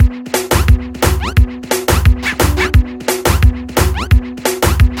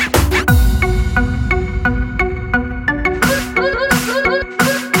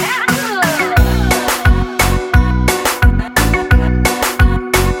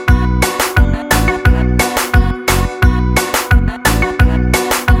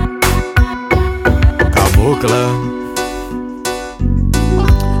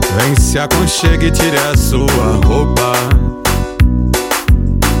aconchegue e tire a sua roupa.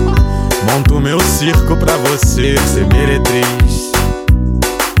 Monto meu circo pra você ser meretriz,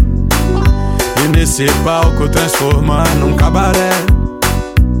 e nesse palco transformar num cabaré,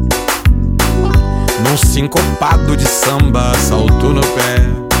 num sincopado de samba, salto no pé,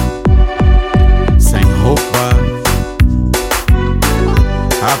 sem roupa.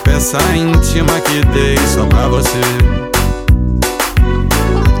 A peça íntima que dei só pra você,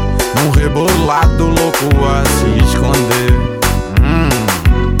 num rebolado louco a se esconder.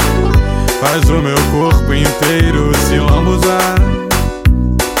 Faz o meu corpo inteiro se lambuzar,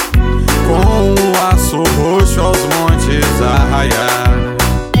 com um laço roxo aos montes arraiar.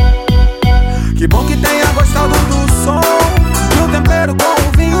 Que bom que tenha gostado do som, que o tempero com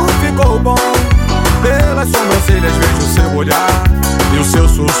o vinho ficou bom. Pelas sobrancelhas vejo o seu olhar e o seu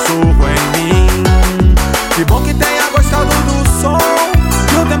sussurro em mim. Que bom que tenha gostado do som,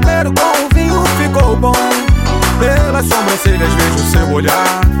 que o tempero com o vinho ficou bom. Pelas sobrancelhas vejo o seu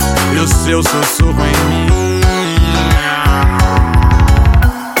olhar e o seu sussurro em mim.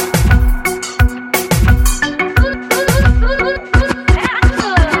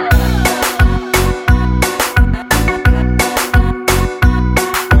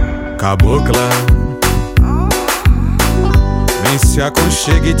 Cabocla, vem se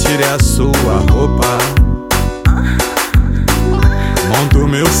aconchegue e tire a sua roupa. Monto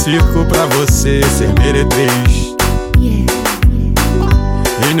meu circo pra você ser meretriz,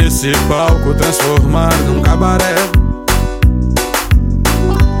 e nesse palco transformar num cabaré,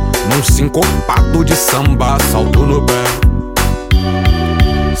 num sincopado de samba, salto no pé,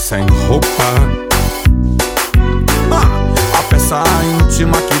 sem roupa. A peça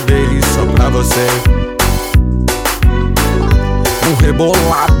íntima que dei só pra você, um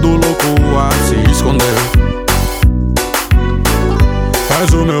rebolado louco a se esconder.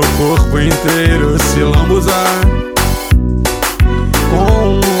 Faz o meu corpo inteiro se lambuzar, com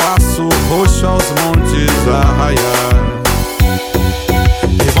um laço roxo aos montes arraiar.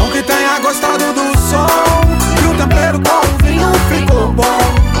 Que bom que tenha gostado do som, que o tempero com o vinho ficou bom.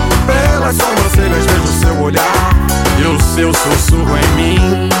 Pelas sobrancelhas vejo o seu olhar e o seu sussurro em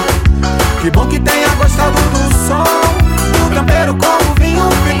mim. Que bom que tenha gostado do som, que o tempero com o vinho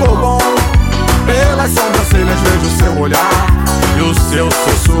ficou bom. Pelas sobrancelhas vejo o seu olhar e o seu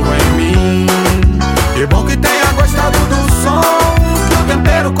sussurro em mim. Que bom que tenha gostado do som, que o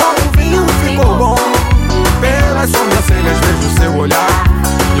tempero com o vinho ficou bom. Pelas sobrancelhas vejo o seu olhar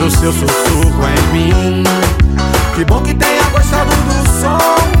e o seu sussurro em mim. Que bom que tenha gostado do som,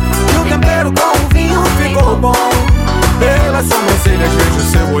 que o tempero com o vinho ficou bom. Pelas sobrancelhas vejo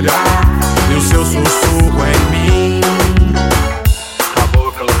o seu olhar e o seu sussurro